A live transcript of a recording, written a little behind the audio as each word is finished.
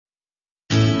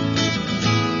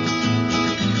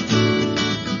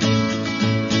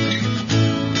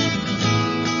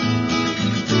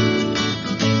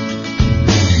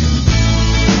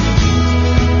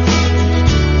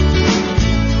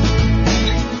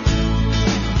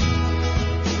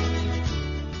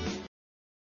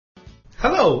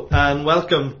Hello and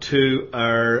welcome to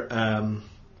our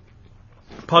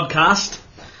podcast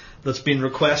that's been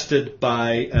requested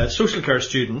by social care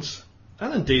students,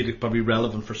 and indeed it's probably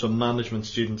relevant for some management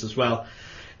students as well,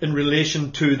 in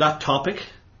relation to that topic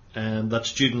that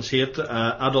students hate.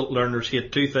 Adult learners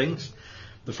hate two things.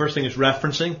 The first thing is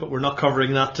referencing, but we're not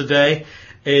covering that today.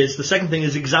 The second thing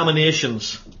is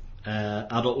examinations.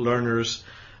 Adult learners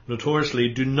notoriously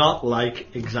do not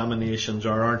like examinations,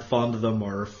 or aren't fond of them,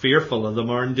 or are fearful of them,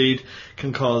 or indeed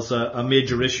can cause a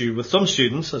major issue with some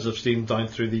students, as I've seen down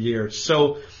through the years.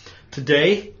 So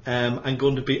today I'm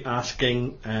going to be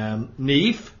asking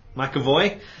Niamh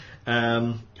McAvoy,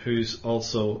 who's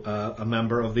also a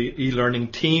member of the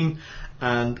e-learning team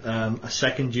and a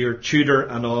second year tutor,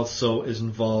 and also is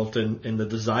involved in the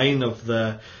design of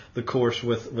the course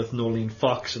with Nolene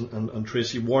Fox and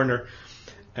Tracy Warner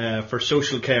for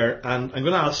social care. And I'm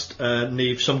going to ask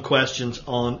Niamh some questions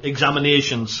on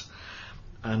examinations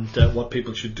and what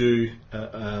people should do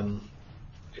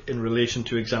in relation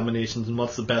to examinations and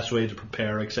what's the best way to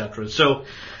prepare, etc. So,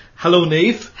 hello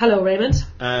Niamh. Hello Raymond.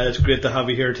 It's great to have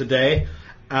you here today.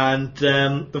 And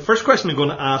the first question I'm going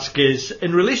to ask is,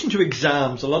 in relation to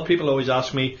exams, a lot of people always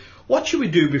ask me, what should we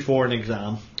do before an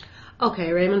exam?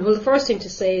 Okay, Raymond. Well, the first thing to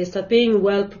say is that being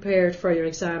well prepared for your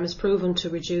exam is proven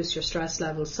to reduce your stress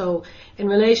levels. So in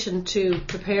relation to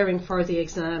preparing for the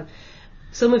exam,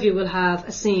 some of you will have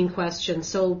a scene question,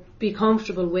 so be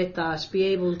comfortable with that, be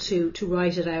able to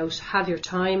write it out, have your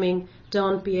timing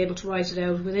done, be able to write it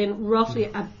out within roughly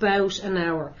about an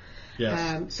hour.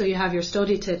 Yes. So you have your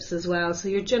study tips as well. So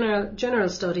your general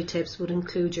study tips would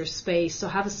include your space. So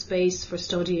have a space for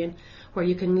studying where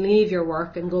you can leave your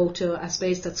work and go to a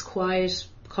space that's quiet,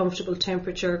 comfortable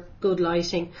temperature, good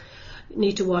lighting. You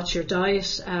need to watch your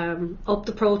diet, up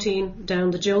the protein,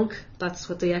 down the junk. That's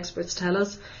what the experts tell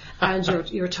us. And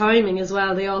your timing as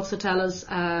well. They also tell us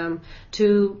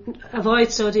to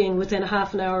avoid studying within a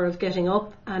half an hour of getting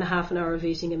up and a half an hour of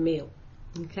eating a meal.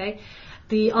 Okay.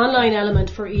 The online element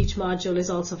for each module is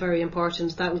also very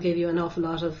important. That will give you an awful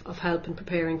lot of help in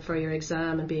preparing for your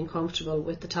exam and being comfortable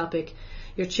with the topic.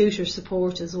 Your tutor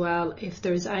support as well. If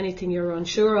there's anything you're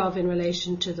unsure of in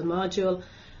relation to the module,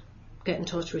 get in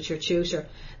touch with your tutor.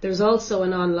 There's also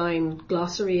an online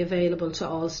glossary available to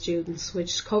all students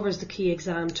which covers the key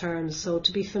exam terms. So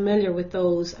to be familiar with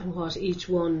those and what each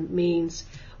one means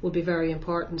will be very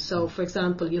important. So for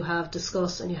example, you have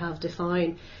discuss and you have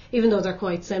define. Even though they're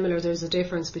quite similar, there's a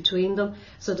difference between them.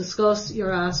 So discuss,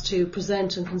 you're asked to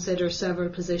present and consider several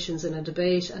positions in a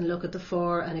debate and look at the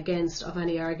for and against of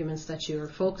any arguments that you're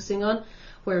focusing on.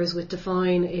 Whereas with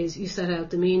define is you set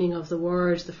out the meaning of the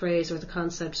word, the phrase or the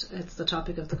concept, it's the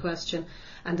topic of the question,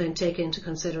 and then take into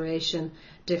consideration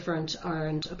different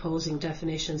and opposing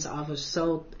definitions of it.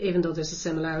 So even though there's a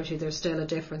similarity, there's still a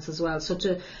difference as well. So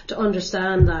to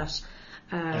understand that.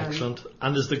 Excellent.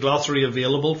 And is the glossary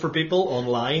available for people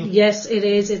online? Yes, it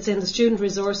is. It's in the student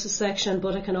resources section,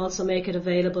 but I can also make it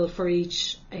available for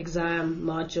each exam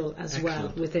module as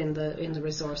well within the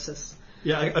resources.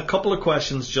 Yeah, a couple of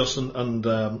questions just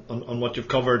on what you've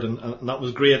covered, and that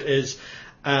was great, is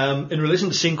in relation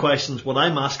to scene questions, what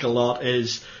I'm asked a lot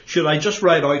is, should I just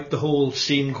write out the whole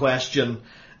scene question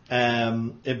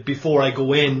before I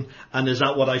go in, and is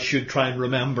that what I should try and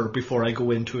remember before I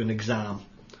go into an exam?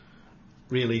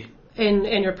 Really? In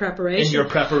your preparation? In your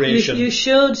preparation. You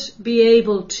should be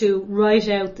able to write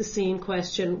out the scene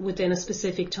question within a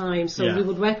specific time. So we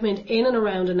would recommend in and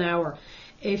around an hour.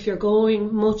 If you're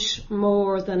going much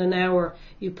more than an hour,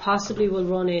 you possibly will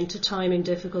run into timing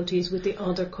difficulties with the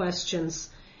other questions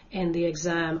in the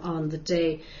exam on the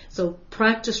day. So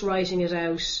practice writing it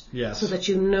out so that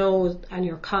you know and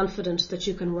you're confident that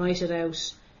you can write it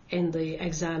out in the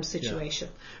exam situation.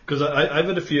 Because I've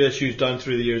had a few issues down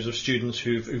through the years of students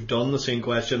who've done the same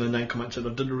question and then come out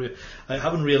and said, I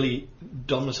haven't really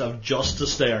done myself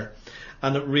justice there.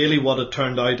 And really what it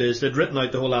turned out is they'd written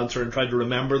out the whole answer and tried to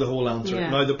remember the whole answer. Yeah.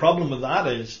 Now the problem with that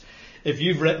is, if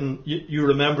you've written, you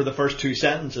remember the first two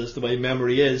sentences the way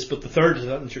memory is, but the third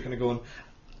sentence you're kind of going,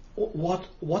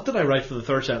 what did I write for the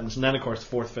third sentence? And then of course the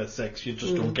fourth, fifth, sixth you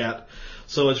just don't get.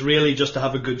 So it's really just to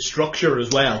have a good structure as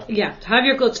well. Yeah, have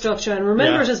your good structure and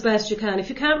remember it as best you can. If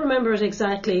you can't remember it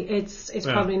exactly, it's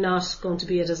probably not going to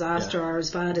be a disaster or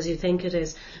as bad as you think it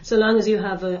is. So long as you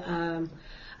have a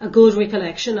good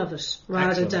recollection of it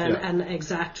rather than an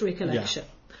exact recollection.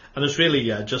 And it's really,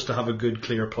 just to have a good,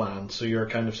 clear plan. So you're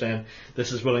kind of saying,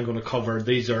 this is what I'm going to cover.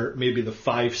 These are maybe the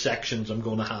 5 sections I'm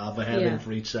going to have, a heading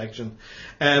for each section.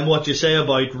 What you say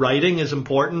about writing is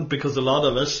important because a lot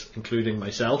of us, including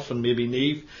myself and maybe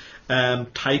Niamh,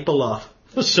 type a lot.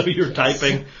 So you're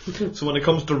typing. So when it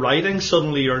comes to writing,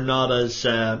 suddenly you're not as,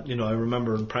 I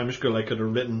remember in primary school I could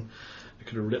have written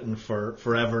for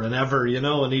forever and ever,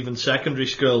 and even secondary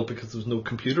school, because there was no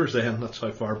computers then, that's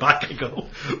how far back I go.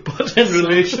 But in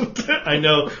relation to, I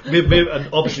know, maybe, and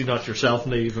obviously not yourself,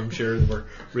 Niamh, I'm sure we're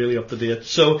really up to date.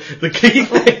 So the key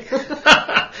thing,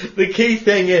 the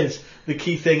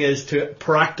key thing is to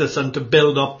practice and to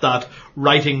build up that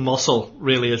writing muscle,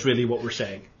 really, is really what we're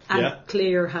saying. And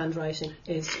clear handwriting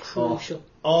is crucial.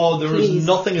 Is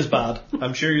nothing as bad.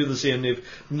 I'm sure you're the same, Niamh.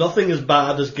 Nothing as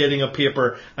bad as getting a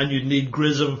paper and you need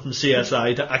Grissom from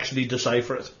CSI to actually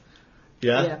decipher it.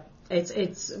 Yeah? Yeah.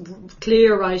 It's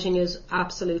clear writing is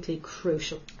absolutely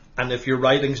crucial. And if your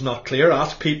writing's not clear,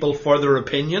 ask people for their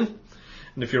opinion.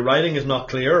 And if your writing is not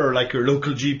clear, or like your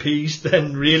local GPs,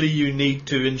 then really you need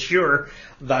to ensure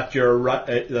that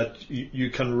you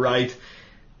can write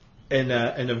in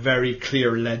a very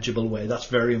clear, legible way. That's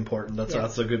very important.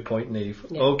 That's a good point, Niamh.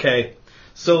 Yeah. Okay,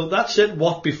 so that's it.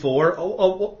 What before?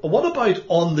 What about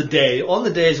on the day? On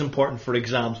the day is important for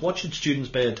exams. What should students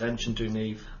pay attention to,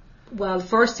 Niamh? Well, the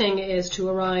first thing is to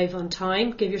arrive on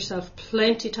time. Give yourself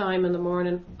plenty time in the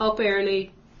morning. Up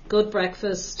early, good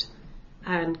breakfast,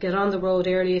 and get on the road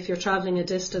early if you're travelling a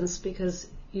distance, because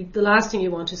the last thing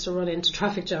you want is to run into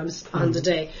traffic jams on the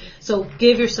day. So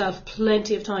give yourself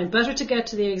plenty of time. Better to get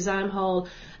to the exam hall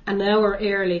an hour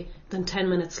early than 10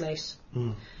 minutes late.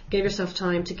 Give yourself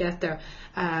time to get there.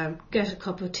 Get a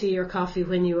cup of tea or coffee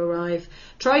when you arrive.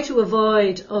 Try to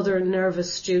avoid other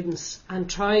nervous students, and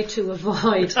try to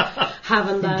avoid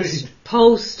having that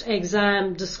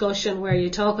post-exam discussion where you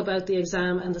talk about the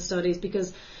exam and the studies,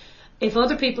 because if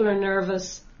other people are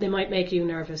nervous, they might make you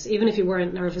nervous, even if you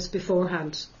weren't nervous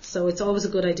beforehand. So it's always a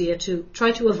good idea to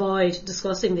try to avoid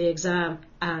discussing the exam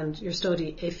and your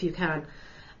study if you can.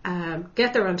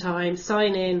 Get there on time,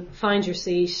 sign in, find your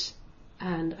seat,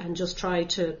 and just try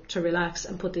to relax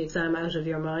and put the exam out of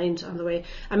your mind on the way.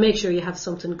 And make sure you have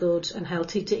something good and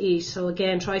healthy to eat. So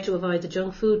again, try to avoid the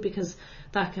junk food, because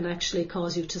that can actually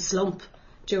cause you to slump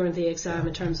during the exam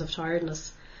in terms of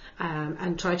tiredness.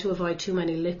 And try to avoid too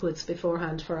many liquids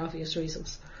beforehand for obvious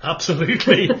reasons.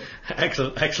 Absolutely.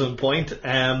 Excellent point.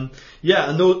 And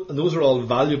those are all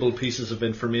valuable pieces of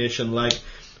information. Like,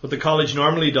 what the college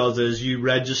normally does is you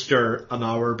register an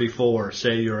hour before.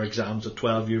 Say your exam's at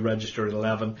 12, you register at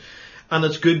 11. And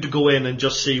it's good to go in and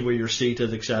just see where you're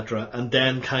seated, etc. And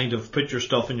then kind of put your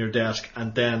stuff in your desk,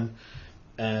 and then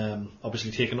obviously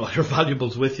taking all your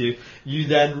valuables with you. You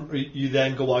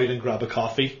then go out and grab a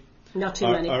coffee. Not too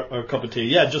many. Or a cup of tea.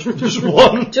 Yeah, just one. Just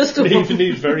one.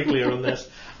 Niamh's very clear on this.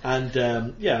 And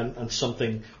and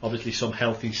something, obviously some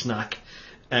healthy snack.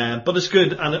 But it's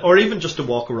good, or even just to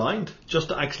walk around, just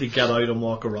to actually get out and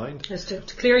walk around. Just to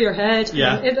clear your head.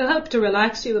 Yeah. And it'll help to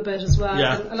relax you a bit as well.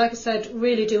 Yeah. And like I said,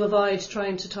 really do avoid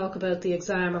trying to talk about the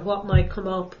exam or what might come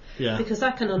up. Yeah. Because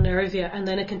that can unnerve you, and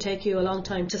then it can take you a long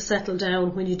time to settle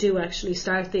down when you do actually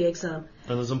start the exam.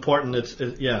 And it's important,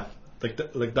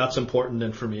 like that's important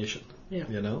information.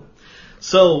 Yeah.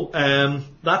 So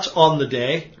that's on the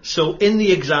day. So in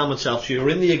the exam itself, so you're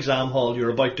in the exam hall,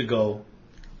 you're about to go.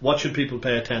 What should people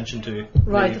pay attention to?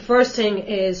 Right, the first thing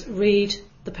is read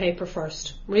the paper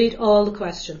first. Read all the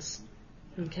questions.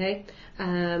 Okay?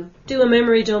 Do a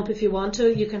memory dump if you want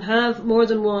to. You can have more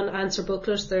than one answer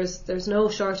booklet. There's no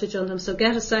shortage on them. So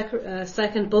get a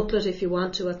second booklet if you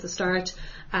want to at the start,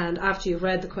 and after you've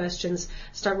read the questions,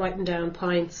 start writing down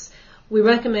points. We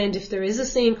recommend, if there is a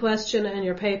scene question in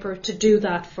your paper, to do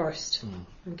that first.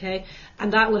 Okay?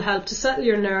 And that will help to settle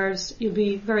your nerves. You'll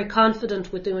be very confident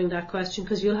with doing that question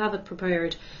because you'll have it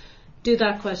prepared. Do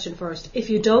that question first. If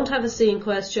you don't have a scene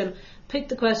question, pick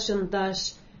the question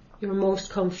that you're most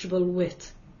comfortable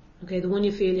with. Okay, the one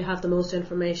you feel you have the most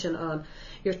information on.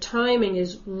 Your timing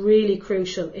is really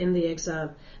crucial in the exam.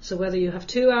 So whether you have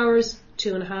 2 hours,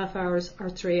 2.5 hours, or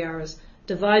 3 hours,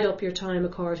 divide up your time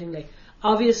accordingly.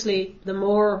 Obviously, the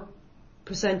more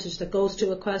percentage that goes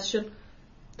to a question,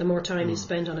 the more time you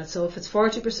spend on it. So if it's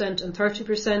 40% and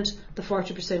 30%, the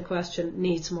 40% question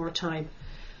needs more time.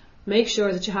 Make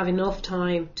sure that you have enough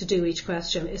time to do each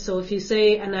question. So if you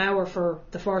say an hour for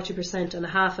the 40% and a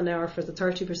half an hour for the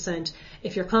 30%,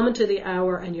 if you're coming to the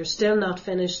hour and you're still not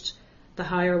finished the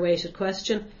higher weighted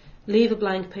question, leave a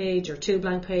blank page or 2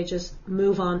 blank pages,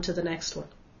 move on to the next one.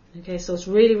 Okay, so it's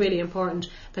really, really important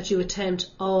that you attempt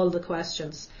all the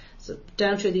questions. So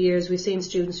down through the years, we've seen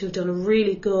students who've done a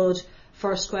really good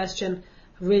first question,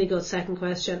 a really good second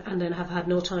question, and then have had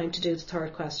no time to do the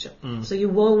third question. So you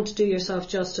won't do yourself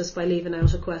justice by leaving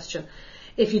out a question.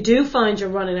 If you do find you're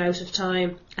running out of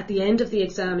time at the end of the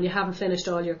exam and you haven't finished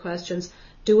all your questions,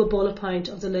 do a bullet point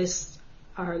of the list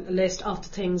or a list of the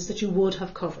things that you would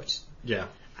have covered. Yeah.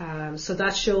 So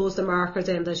that shows the marker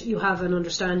then that you have an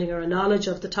understanding or a knowledge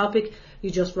of the topic,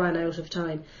 you just ran out of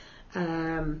time.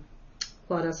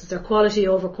 What else is there? Quality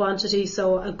over quantity.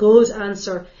 So a good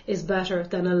answer is better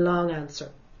than a long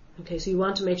answer. Okay, so you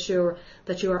want to make sure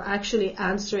that you are actually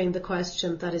answering the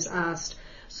question that is asked.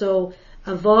 So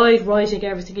avoid writing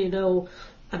everything you know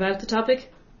about the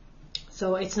topic.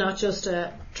 So it's not just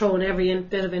throwing every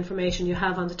bit of information you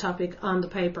have on the topic on the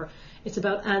paper. It's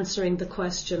about answering the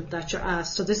question that you're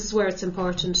asked. So this is where it's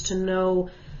important to know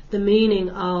the meaning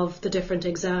of the different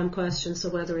exam questions. So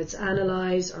whether it's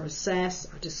analyse or assess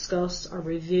or discuss or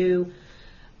review,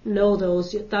 know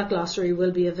those. That glossary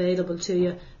will be available to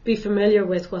you. Be familiar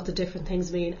with what the different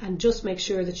things mean and just make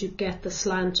sure that you get the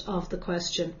slant of the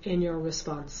question in your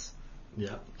response.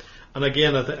 Yeah. And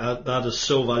again, I think that is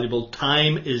so valuable.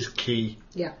 Time is key.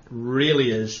 Yeah.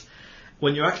 Really is.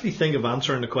 When you actually think of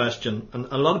answering a question, and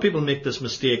a lot of people make this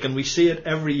mistake, and we see it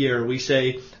every year. We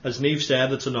say, as Niamh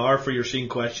said, it's an hour for your scene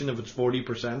question if it's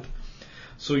 40%.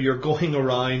 So you're going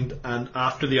around, and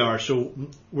after the hour, so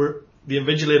the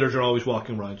invigilators are always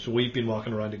walking around. So we've been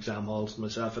walking around exam halls,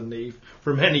 myself and Niamh,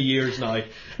 for many years now,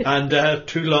 and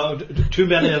too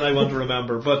many that I want to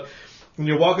remember. But when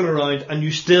you're walking around and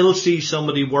you still see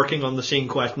somebody working on the same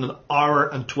question an hour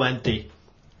and 20.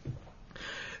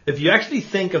 If you actually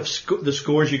think of the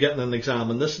scores you get in an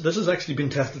exam, and this has actually been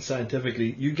tested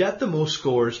scientifically, you get the most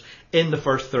scores in the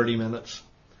first 30 minutes.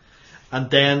 And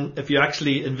then if you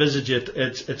actually envisage it,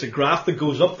 it's a graph that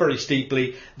goes up very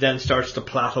steeply, then starts to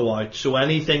plateau out. So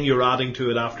anything you're adding to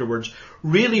it afterwards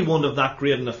really won't have that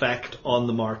great an effect on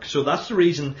the mark. So that's the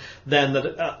reason then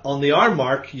that on the hour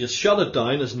mark, you shut it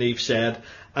down, as Niamh said,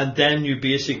 and then you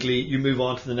move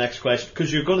on to the next question,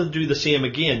 because you're going to do the same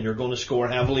again. You're going to score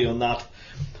heavily on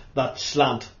that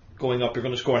slant going up. You're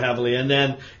going to score heavily, and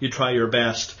then you try your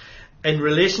best. In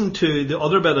relation to the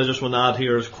other bit I just want to add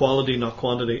here is quality, not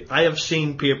quantity. I have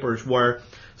seen papers where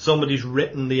somebody's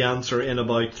written the answer in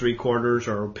about 3/4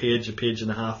 or a page and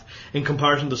a half, in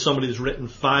comparison to somebody who's written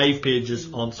 5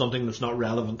 pages on something that's not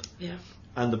relevant. Yeah.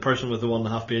 And the person with the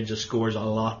 1.5 pages scores a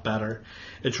lot better.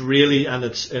 It's really, and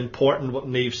it's important what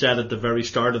Niamh said at the very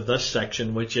start of this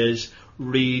section, which is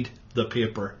read the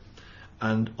paper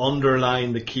and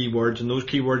underline the keywords. And those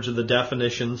keywords are the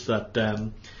definitions that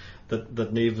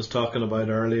Niamh was talking about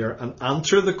earlier, and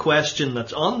answer the question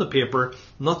that's on the paper,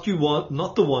 not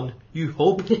the one you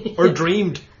hoped or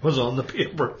dreamed was on the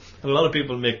paper. And a lot of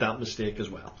people make that mistake as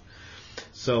well.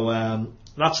 So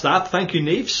that's that. Thank you,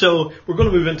 Niamh. So we're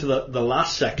going to move into the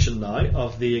last section now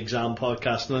of the exam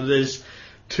podcast, and it is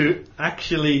to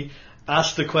actually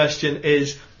ask the question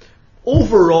is,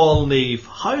 overall, Niamh,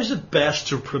 how is it best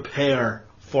to prepare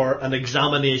for an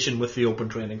examination with the Open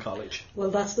Training College?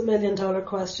 Well, that's the $1 million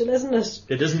question, isn't it?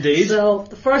 It is indeed. So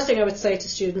the first thing I would say to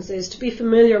students is to be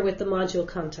familiar with the module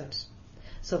content.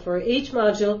 So for each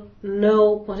module,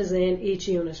 know what is in each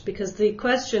unit, because the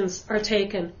questions are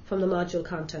taken from the module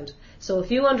content. So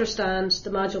if you understand the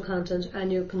module content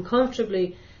and you can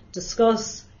comfortably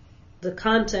discuss the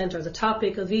content or the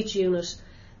topic of each unit,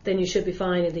 then you should be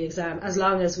fine in the exam, as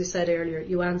long as we said earlier,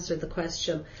 you answer the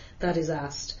question that is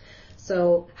asked.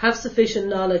 So have sufficient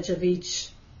knowledge of each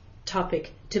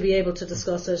topic to be able to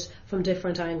discuss it from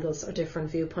different angles or different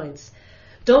viewpoints.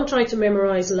 Don't try to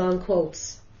memorise long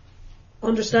quotes.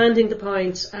 Understanding the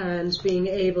point and being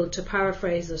able to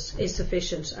paraphrase it is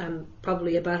sufficient and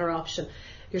probably a better option.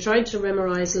 You're trying to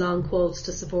memorise long quotes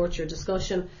to support your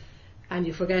discussion and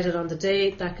you forget it on the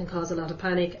day, that can cause a lot of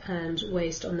panic and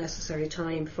waste unnecessary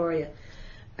time for you.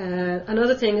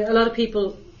 Another thing, a lot of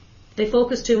people, they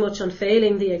focus too much on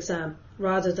failing the exam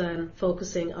rather than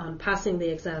focusing on passing the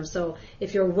exam. So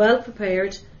if you're well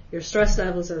prepared, your stress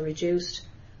levels are reduced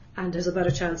and there's a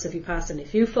better chance of you passing.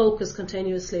 If you focus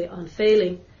continuously on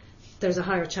failing, there's a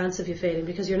higher chance of you failing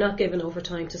because you're not given over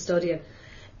time to study it.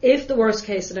 If the worst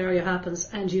case scenario happens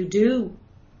and you do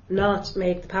not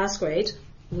make the pass grade,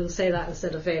 we'll say that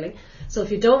instead of failing. So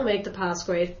if you don't make the pass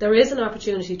grade, there is an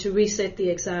opportunity to resit the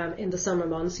exam in the summer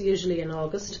months, usually in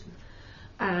August.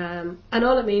 And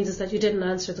all it means is that you didn't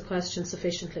answer the question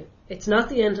sufficiently. It's not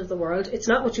the end of the world. It's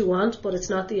not what you want, but it's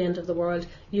not the end of the world.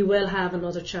 You will have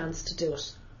another chance to do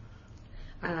it.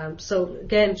 So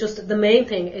again, just the main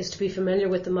thing is to be familiar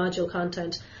with the module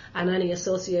content and any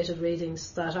associated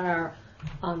readings that are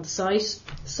on the site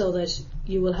so that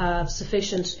you will have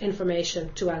sufficient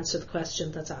information to answer the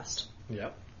question that's asked.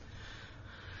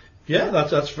 Yeah,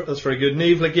 that's very good.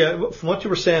 Niamh, from what you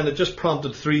were saying, it just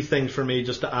prompted 3 things for me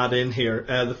just to add in here.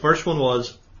 The first one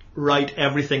was write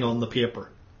everything on the paper.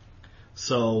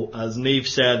 So as Niamh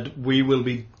said, we will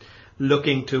be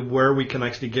looking to where we can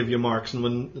actually give you marks. And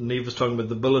when Niamh was talking about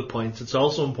the bullet points, it's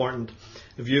also important,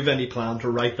 if you have any plan, to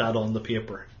write that on the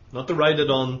paper. Not to write it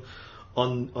on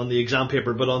the exam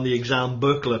paper, but on the exam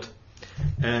booklet.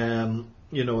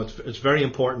 It's very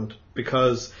important,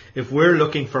 because if we're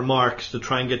looking for marks to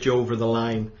try and get you over the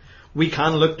line, we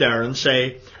can look there and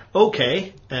say,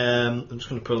 okay, I'm just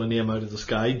going to pull a name out of the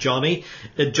sky, Johnny.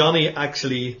 Johnny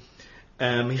actually,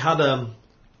 he had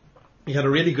a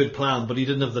really good plan, but he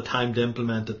didn't have the time to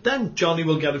implement it. Then Johnny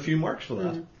will get a few marks for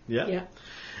that. Yeah.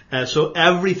 So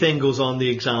everything goes on the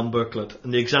exam booklet,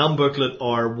 and the exam booklet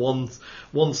are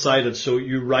one-sided. So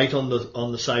you write on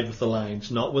the side with the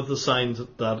lines, not with the side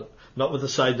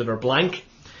that are blank,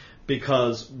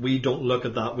 because we don't look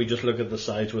at that. We just look at the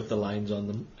sides with the lines on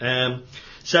them.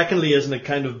 Secondly, and it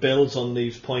kind of builds on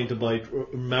Niamh's point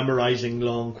about memorising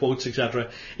long quotes, etc.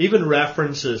 Even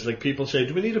references, like people say,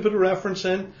 do we need to put a reference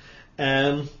in?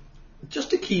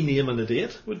 Just a key name and a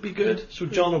date would be good. So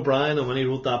John O'Brien, and when he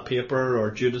wrote that paper,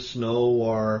 or Judith Snow,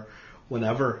 or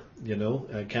whenever,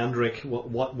 Kendrick,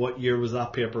 what year was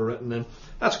that paper written in?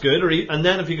 That's good. And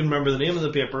then if you can remember the name of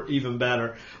the paper, even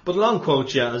better. But long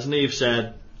quotes, as Niamh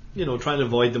said, trying to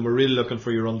avoid them. We're really looking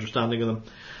for your understanding of them.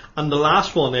 And the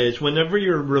last one is, whenever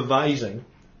you're revising,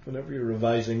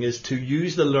 is to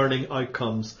use the learning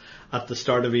outcomes at the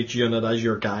start of each unit as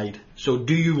your guide. So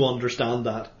do you understand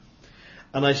that?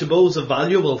 And I suppose a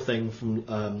valuable thing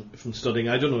from studying,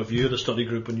 I don't know if you had a study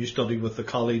group when you studied with the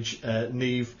college,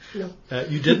 Niamh. No.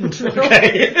 You didn't?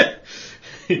 Okay.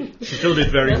 She still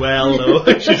did very well,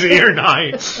 though. She's here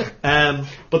now.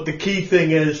 But the key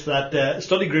thing is that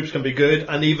study groups can be good,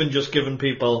 and even just giving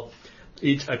people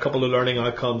each a couple of learning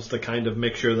outcomes to kind of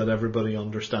make sure that everybody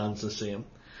understands the same.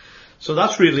 So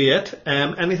that's really it.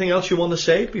 Anything else you want to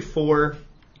say before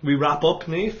we wrap up,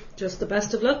 Niamh? Just the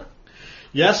best of luck.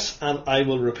 Yes, and I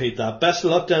will repeat that. Best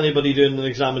of luck to anybody doing an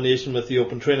examination with the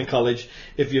Open Training College.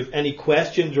 If you have any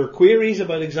questions or queries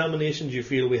about examinations you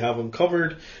feel we haven't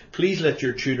covered, please let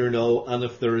your tutor know, and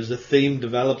if there is a theme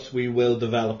developed, we will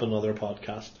develop another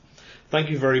podcast. Thank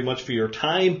you very much for your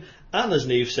time, and as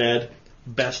Niamh said,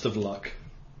 best of luck.